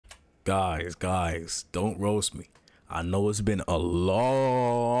guys, don't roast me. I know it's been a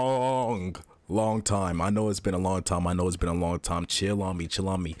long time. I know it's been a long time. Chill on me.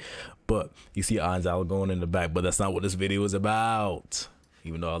 But you see Anzal going in the back, but that's not what this video is about.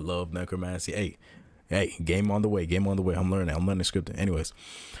 Even though I love necromancy. Hey, game on the way. I'm learning scripting. Anyways,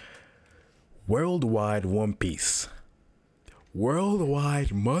 worldwide One Piece.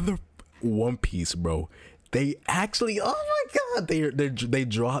 Worldwide mother One Piece, bro. They actually, oh my god,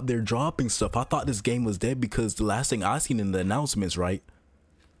 they're dropping stuff. I thought this game was dead because the last thing I seen in the announcements, right,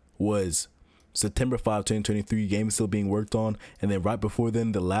 was September 5, 2023. Game is still being worked on, and then right before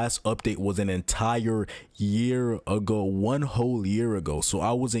then, the last update was an entire year ago, one whole year ago. So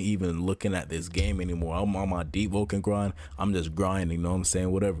I wasn't even looking at this game anymore. I'm on my Deep Vulcan grind. I'm just grinding, you know what I'm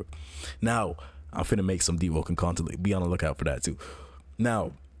saying? Whatever. Now I'm finna make some Deep Vulcan content. Be on the lookout for that too.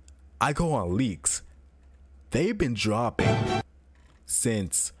 Now I go on leaks. They've been dropping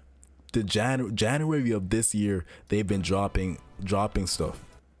since the January of this year. They've been dropping stuff.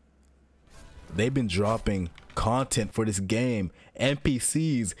 They've been dropping content for this game.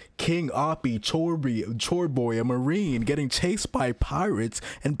 NPCs, King Oppie, Chorboy, a Marine getting chased by pirates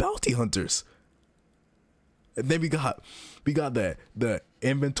and bounty hunters. And then we got the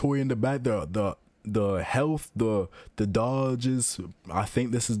inventory in the back, the health, the dodges. I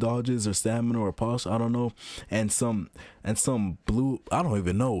think this is dodges or stamina or pulse, I don't know, and some blue, I don't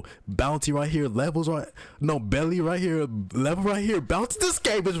even know, bounty right here, levels right, no, belly right here, level right here, bounty. This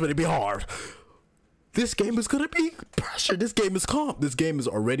game is gonna be hard. This game is gonna be pressure. This game is comp. This game is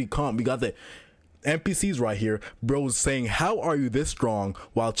already comp. We got the NPCs right here, bros saying, how are you this strong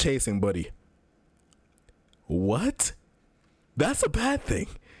while chasing, buddy? What? That's a bad thing.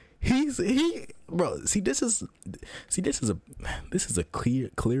 Bro, see, this is a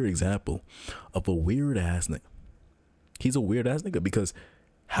clear example of a weird ass nigga. He's a weird ass nigga because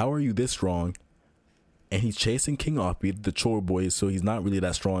how are you this strong and he's chasing King Oppie, the chore boy, so he's not really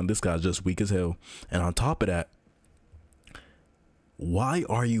that strong. This guy's just weak as hell. And on top of that, why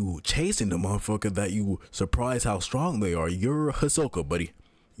are you chasing the motherfucker that you surprise how strong they are? You're Hisoka, buddy.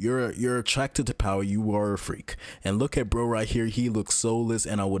 You're attracted to power. You are a freak. And look at bro right here. He looks soulless,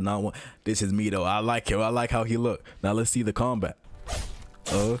 and I would not want. This is me though. I like him. I like how he look. Now let's see the combat.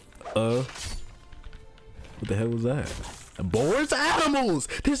 What the hell was that? Boars, animals.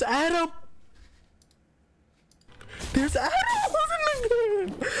 There's animals in the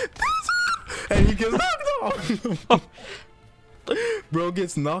game. And he gets knocked off. Bro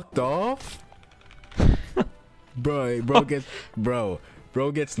gets knocked off. Bro gets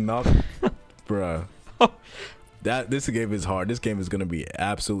knocked. Bro, this game is hard. This game is gonna be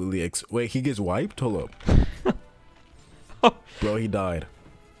absolutely wait, he gets wiped? Hold up. Bro, he died.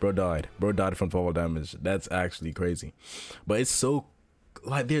 Bro died from fall damage. That's actually crazy. But it's so,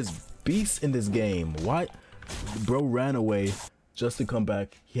 like, there's beasts in this game. Why? Bro ran away just to come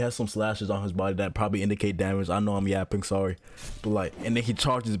back. He has some slashes on his body that probably indicate damage. I know I'm yapping, sorry. But like, and then he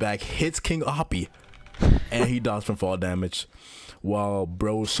charges back, hits King Oppie, and he dies from fall damage. While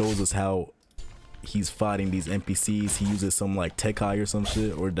bro shows us how he's fighting these NPCs, he uses some like Tekai or some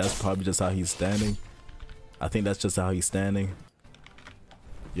shit, or that's probably just how he's standing. I think that's just how he's standing.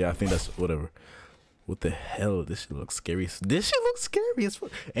 Yeah, I think that's whatever. What the hell? This shit looks scary. This shit looks scary as fuck.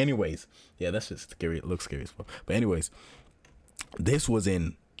 Anyways, yeah, that's just scary. It looks scary as fuck. But anyways, this was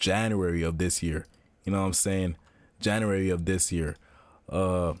in January of this year. You know what I'm saying? January of this year.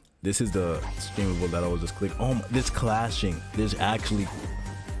 This is the streamable that I was just clicking. Oh my, this clashing. There's actually,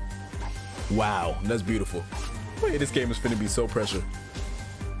 wow, that's beautiful. Wait, this game is finna be so pressure.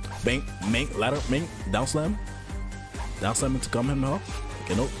 Bang, mank, ladder, mank, down slam into come him off.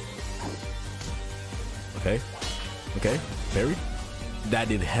 Okay, nope. Okay, parry. That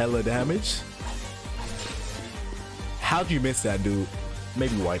did hella damage. How'd you miss that, dude?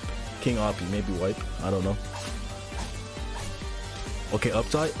 Maybe wipe. King Oppie, maybe wipe. I don't know. Okay, up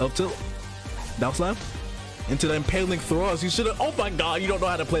tilt, down slam, into the impaling thrust. You should have. Oh my god, you don't know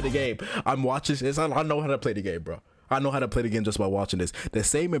how to play the game. I'm watching this. I know how to play the game, bro. I know how to play the game just by watching this. The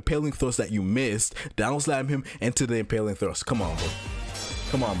same impaling thrust that you missed, down slam him into the impaling thrust. Come on, bro.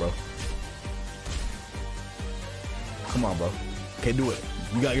 Come on, bro. Come on, bro. Okay, do it.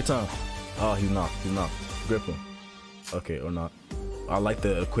 You got your time. Oh, he's not. Grip him. Okay, or not. I like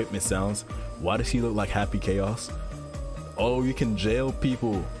the equipment sounds. Why does he look like Happy Chaos? Oh, you can jail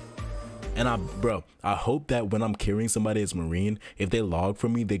people. And I hope that when I'm carrying somebody as Marine, if they log for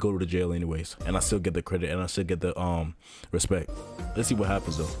me, they go to the jail anyways, and I still get the credit and I still get the respect. Let's see what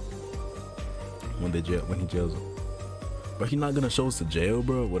happens though when he jails them. But he's not gonna show us the jail,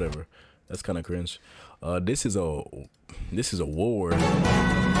 bro. Whatever. That's kind of cringe. This is a war. He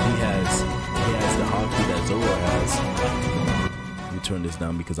has turn this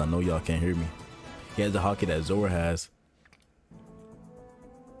down because I know y'all can't hear me. He has the hockey that Zora has.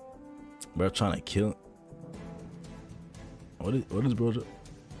 Bro, trying to kill. What is bro?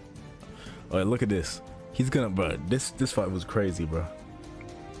 All right, look at this. He's gonna, bro. This fight was crazy, bro.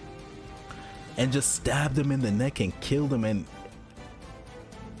 And just stabbed him in the neck and killed him and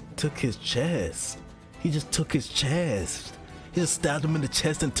took his chest. He just took his chest. He just stabbed him in the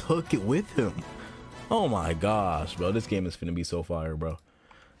chest and took it with him. Oh my gosh, bro. This game is finna be so fire, bro.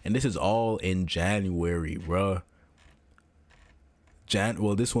 And this is all in January, bro.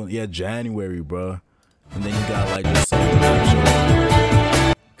 Well, this one, yeah, January, bro. And then you got like this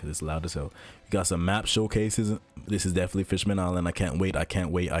because it's loud as hell. You got some map showcases. This is definitely Fishman Island. I can't wait. I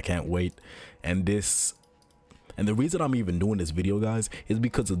can't wait. I can't wait. And the reason I'm even doing this video, guys, is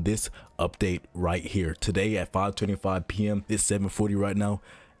because of this update right here. Today at 5:25 p.m. It's 7:40 right now,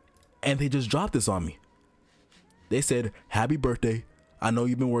 and they just dropped this on me. They said, "Happy birthday. I know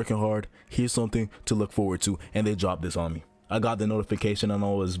you've been working hard. Here's something to look forward to." And they dropped this on me. I got the notification and I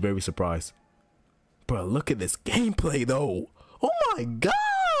was very surprised. Bro, look at this gameplay though. Oh my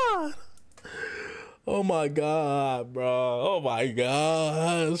god. Oh my god, bro. Oh my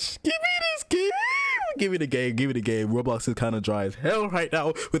gosh. Give me this game. Give me the game. Give me the game. Roblox is kind of dry as hell right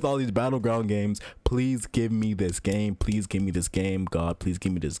now with all these battleground games. Please give me this game. Please give me this game. God, please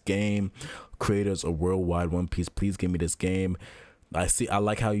give me this game. Creators of Worldwide One Piece, please give me this game. I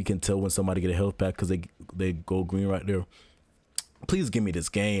like how you can tell when somebody get a health pack because they go green right there. Please give me this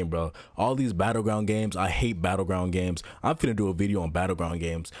game, bro. All these battleground games, I hate battleground games. I'm finna do a video on battleground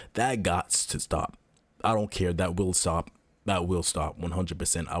games. That got to stop. I don't care. That will stop. That will stop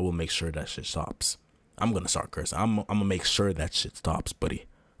 100%. I will make sure that shit stops. I'm gonna start cursing. I'm gonna make sure that shit stops, buddy.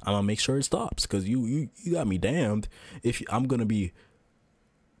 I'm gonna make sure it stops because you got me damned if I'm gonna be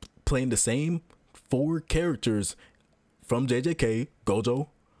playing the same 4 characters from JJK, Gojo.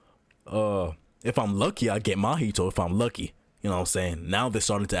 If I'm lucky, I get Mahito if I'm lucky. You know what I'm saying? Now they're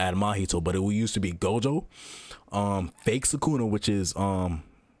starting to add Mahito, but it used to be Gojo, fake Sukuna, which is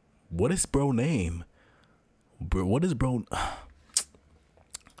what is bro name? What is bro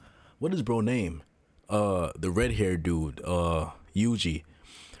name? The red haired dude, Yuji.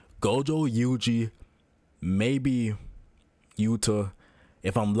 Gojo, Yuji, maybe Yuta.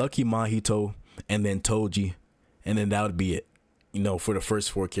 If I'm lucky, Mahito, and then Toji, and then that would be it. You know, for the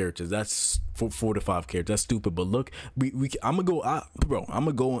first 4 characters. That's 4 to 5 characters. That's stupid. But look, I'm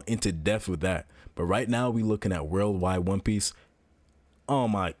gonna go into depth with that. But right now we looking at Worldwide One Piece. Oh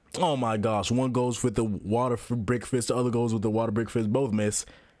my gosh. One goes with the water brick fist, the other goes with the water brick fist. Both miss.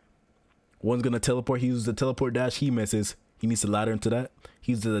 One's gonna teleport. He uses the teleport dash. He misses. He needs to ladder into that.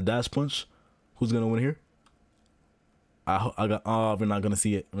 He uses the dash punch. Who's gonna win here? We're not gonna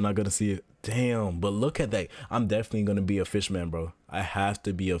see it. We're not gonna see it. Damn, but look at that. I'm definitely gonna be a fishman, bro. I have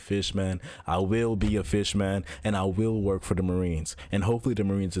to be a fishman. I will be a fishman, and I will work for the Marines. And hopefully the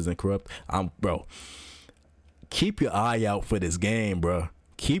Marines isn't corrupt. Bro, keep your eye out for this game, bro.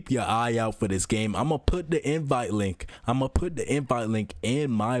 Keep your eye out for this game. I'm gonna put the invite link. In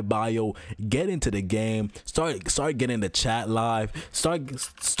my bio. Get into the game. Start getting the chat live. Start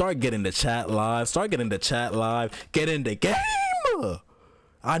getting the chat live. Get in the game.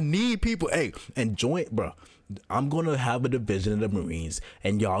 I need people. Hey, and join, bro. I'm gonna have a division of the Marines,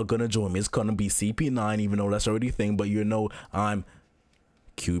 and y'all gonna join me. It's gonna be CP9, even though that's already a thing. But you know, I'm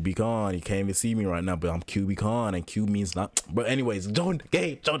QB Con. You can't even see me right now, but I'm QB Con, and Q means not. But anyways, join the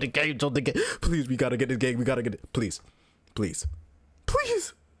game. Please, we gotta get this game. We gotta get it. Please.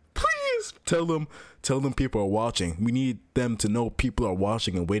 Tell them people are watching. We need them to know people are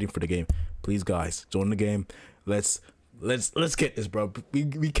watching and waiting for the game. Please, guys, join the game. Let's get this, bro.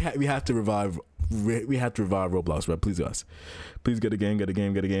 We have to revive Roblox, bro. Please, guys. Please get a game.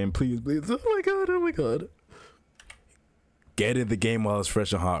 Please. Oh my god. Get in the game while it's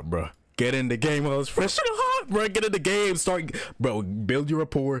fresh and hot, bro. Get in the game, bro. Build your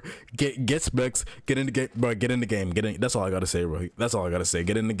rapport. Get specs. Get in the game, bro. Get in the game. That's all I gotta say, bro. That's all I gotta say.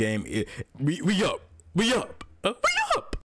 Get in the game. We up.